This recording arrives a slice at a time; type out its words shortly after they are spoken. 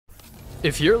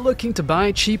If you're looking to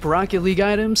buy cheap Rocket League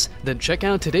items, then check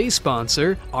out today's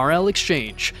sponsor,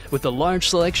 RLXChange. With a large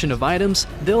selection of items,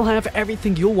 they'll have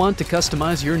everything you'll want to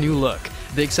customize your new look.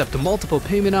 They accept multiple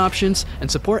payment options and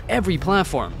support every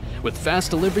platform. With fast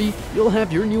delivery, you'll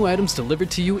have your new items delivered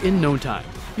to you in no time.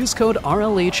 Use code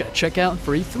RLH at checkout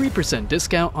for a 3%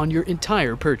 discount on your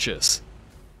entire purchase.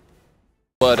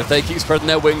 If they keep spreading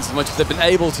their wings as much as they've been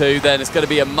able to, then it's going to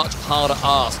be a much harder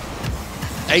ask.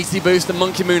 80 boost to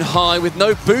Monkey Moon high with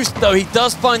no boost, though he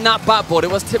does find that backboard.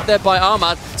 It was tipped there by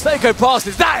Ahmad. Seiko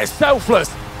passes. That is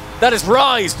selfless. That is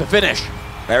Rise to finish.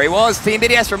 There he was. Team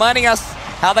BDS reminding us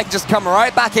how they can just come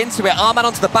right back into it. Ahmad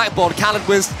onto the backboard. Khaled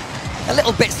was a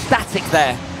little bit static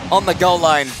there on the goal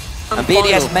line. And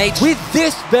BDS made... With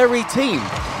this very team,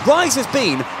 Rise has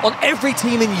been on every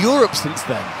team in Europe since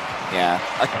then. Yeah,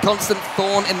 a constant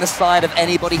thorn in the side of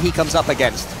anybody he comes up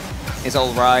against is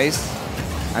old Rise.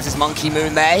 As his Monkey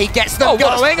Moon there, he gets them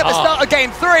going at the start of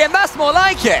game 3, and that's more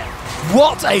like it.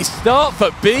 What a start for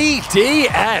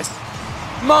BDS.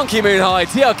 Monkey Moon high,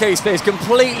 TRK stays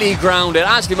completely grounded.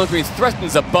 Actually, Monkey Moon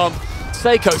threatens a bump.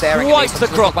 Seiko swipes the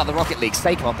crop. About the Rocket League,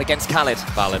 Seiko up against Khaled.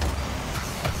 Valid.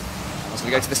 As we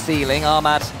go to the ceiling,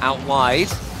 Ahmad out wide.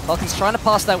 Falcons trying to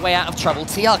pass their way out of trouble.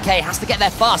 TRK has to get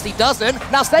there fast. He doesn't.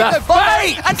 Now Seiko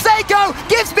follows, and Seiko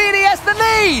gives BDS the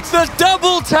lead. The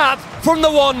double tap from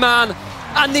the one man,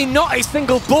 and not a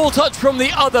single ball touch from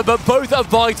the other, but both are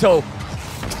vital.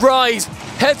 Rise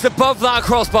heads above that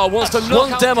crossbar, wants to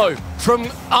knock demo from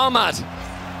Ahmad.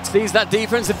 Sees that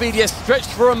defense of BDS stretched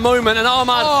for a moment, and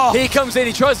Ahmad, he comes in,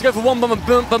 he tries to go for one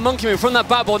but Monkey Moon from that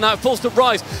backboard. Now it falls to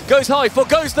Rise, goes high,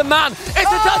 forgoes the man. It's a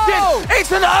touch-in,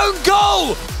 it's an own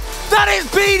goal! That is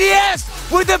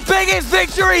BDS with the biggest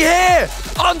victory here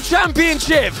on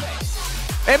Championship.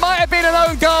 It might have been an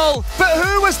own goal, but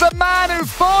who was the man who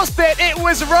forced it? It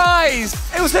was Rise.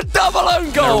 It was a double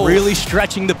own goal. They're really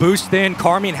stretching the boost thin.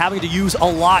 Carmian having to use a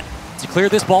lot to clear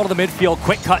this ball to the midfield.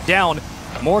 Quick cut down.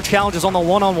 More challenges on the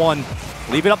one-on-one.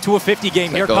 Leave it up to a 50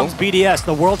 game. Here comes BDS,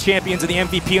 the world champions and the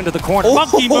MVP into the corner.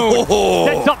 Monkey Moon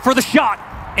sets up for the shot.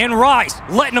 And Rise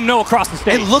letting them know across the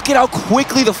stage. And look at how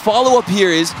quickly the follow-up here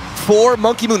is for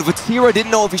Monkey Moon. Vatira didn't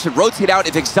know if he should rotate out,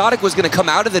 if Exotic was going to come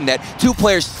out of the net. Two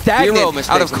players stagnant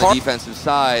out of on the defensive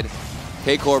side.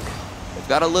 K-Corp, they've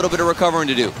got a little bit of recovering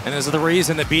to do. And this is the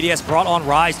reason that BDS brought on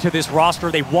Rise to this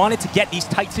roster. They wanted to get these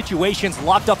tight situations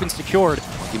locked up and secured.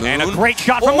 And a great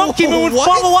shot from Monkey Moon,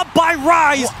 follow up by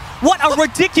Rise. What a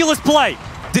ridiculous play.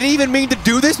 Didn't even mean to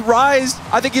do this. Rise,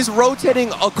 I think, is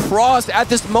rotating across at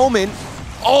this moment.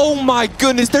 Oh my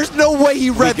goodness, there's no way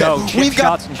he read that. We've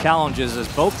got shots and challenges as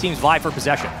both teams vie for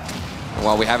possession.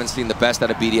 While we haven't seen the best out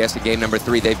of BDS in game number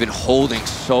 3, they've been holding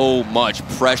so much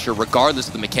pressure regardless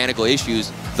of the mechanical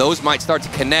issues. Those might start to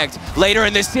connect later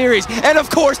in this series, and of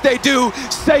course they do.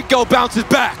 Seiko bounces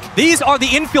back. These are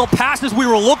the infield passes we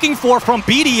were looking for from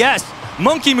BDS.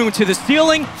 Monkey Moon to the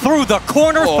ceiling, through the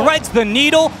corner, threads the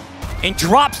needle, and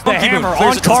drops the hammer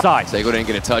on the side. Seiko didn't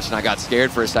get a touch, and I got scared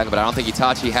for a second, but I don't think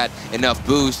Itachi had enough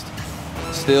boost.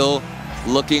 Still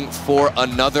looking for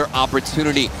another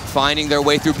opportunity, finding their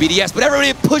way through BDS, but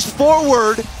everybody pushed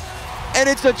forward, and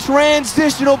it's a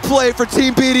transitional play for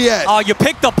Team BDS. Oh, you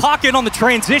picked the pocket on the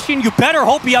transition. You better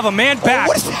hope you have a man back.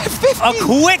 What is that, 50? A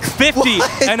quick 50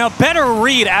 and a better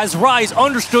read as Rise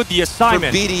understood the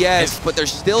assignment. For BDS, but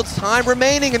there's still time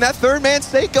remaining, and that third man,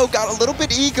 Seiko, got a little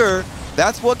bit eager.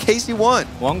 That's what Casey won.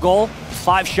 1 goal,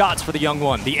 5 shots for the young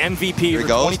one. The MVP of the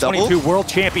 2022 World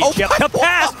Championship. The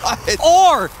pass,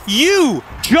 or you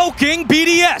joking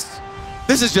BDS?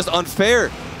 This is just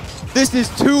unfair. This is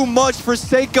too much for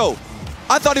Seiko.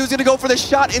 I thought he was going to go for the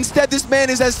shot. Instead, this man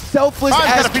is as selfless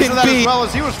as can be. As well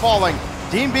as he was falling.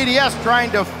 Team BDS trying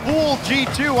to fool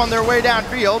G2 on their way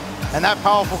downfield. And that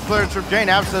powerful clearance from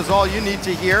JNAV says all you need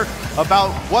to hear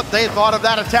about what they thought of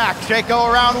that attack. Seiko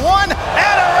around 1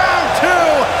 and around 2.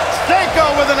 Seiko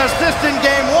with an assist in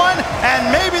game 1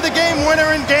 and maybe the game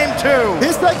winner in game 2.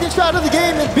 His second shot of the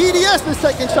game, and BDS the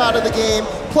second shot of the game.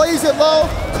 Plays it low,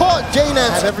 caught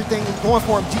JNAV. Have everything going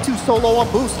for him. G2 solo on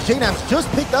boost. JNAV's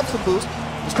just picked up some boost.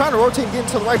 He's trying to rotate and get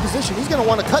into the right position. He's going to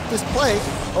want to cut this play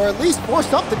or at least force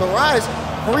something. But Rise,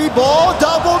 free ball,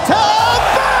 double tap,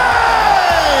 bang!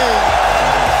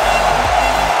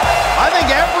 I think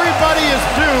everybody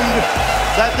assumed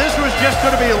that this was just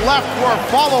going to be left for a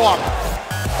follow-up.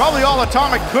 Probably all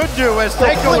Atomic could do as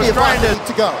Seiko was trying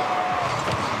to go.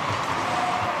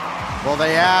 Well,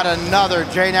 they add another.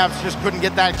 JNAVs just couldn't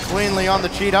get that cleanly on the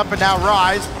cheat up, and now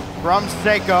Rise from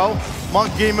Seiko.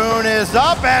 Monkey Moon is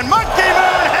up, and Monkey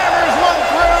Moon hammers one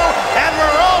through, and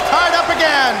we're all tied up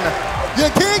again. You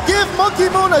can't give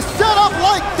Monkey Moon a setup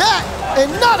like that.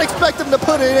 and not expect him to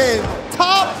put it in.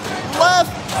 Top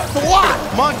left block.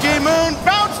 Monkey Moon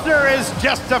bouncer is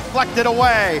just deflected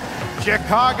away.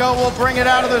 Chicago will bring it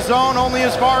out of the zone only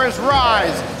as far as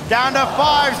Rise. Down to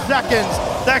 5 seconds.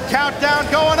 The countdown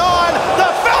going on. The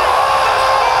fake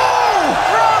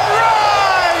from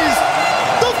Rise.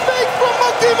 The fake from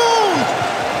Monkey Moon.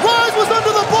 Rise was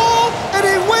under the ball and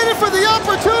he waited for the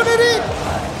opportunity.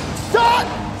 Shot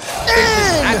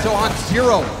in. Atto on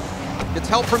 0. Gets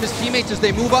help from his teammates as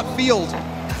they move upfield.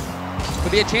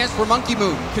 Could be a chance for Monkey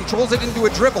Moon. Controls it into a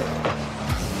dribble.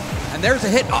 And there's a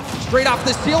hit up straight off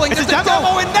the ceiling. There's a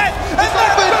demo in net. And that's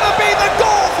going to be the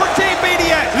goal for Team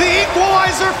BDS. The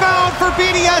equalizer found for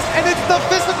BDS, and it's the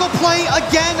physical play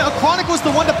again. Chronic was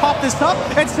the one to pop this up,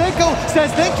 and Seiko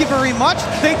says thank you very much.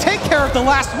 They take care of the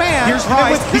last man. Here's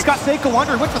Rise. He's got Seiko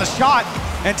under, went for the shot,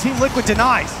 and Team Liquid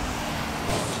denies.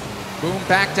 Boom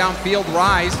back downfield,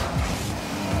 Rise.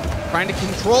 Trying to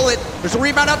control it. There's a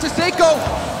rebound out to Seiko.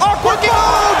 Monkey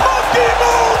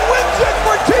Moon wins it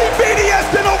for Team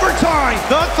BDS in overtime.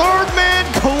 The third man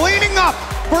cleaning up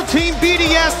for Team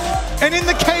BDS, and in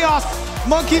the chaos,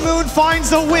 Monkey Moon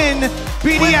finds a win.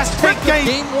 BDS take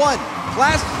game 1.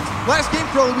 Last game,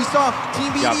 Crowley, we saw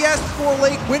Team BDS score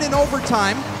late, win in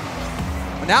overtime.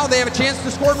 But now they have a chance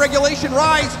to score in regulation.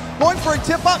 Rise going for a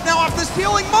tip up now off the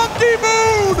ceiling. Monkey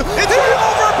Moon! He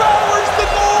overpowers the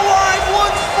goal line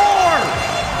once more!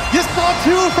 You saw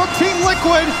 2 from Team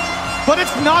Liquid, but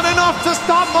it's not enough to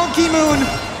stop Monkey Moon.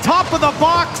 Top of the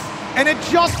box, and it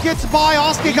just gets by.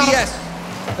 Oski got yes,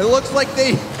 it looks like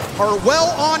they are well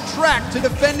on track to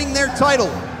defending their title.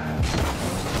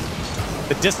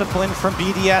 The discipline from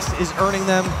BDS is earning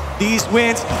them these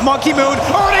wins. Monkey Moon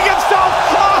earning himself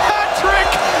a hat trick.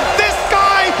 This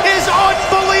guy is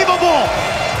unbelievable.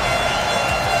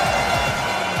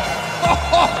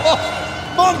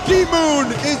 Monkey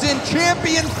Moon is in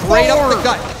champion form. Right up the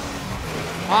gut.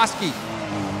 Oski,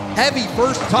 heavy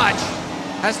first touch,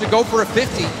 has to go for a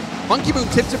 50. Monkey Moon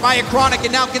tips it by a Chronic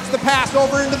and now gets the pass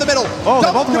over into the middle. Oh,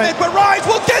 double commit, but Rise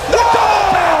will get the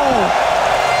goal!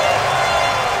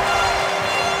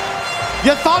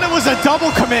 You thought it was a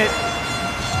double commit.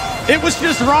 It was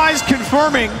just Rise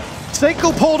confirming.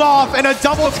 Seiko pulled off and a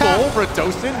double tap.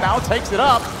 Radosin now takes it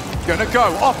up. Gonna go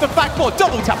off the backboard.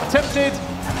 Double tap attempted.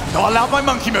 Not allowed by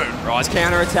Monkey Moon. Rise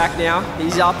counter-attack now.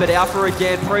 He's up at Alpha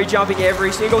again, pre-jumping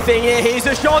every single thing here. Here's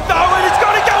a shot though, and it's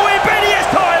got to go in.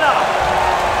 BDS Tyler!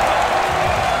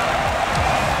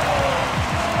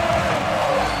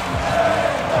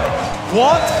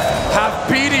 What have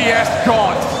BDS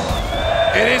got?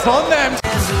 It is on them.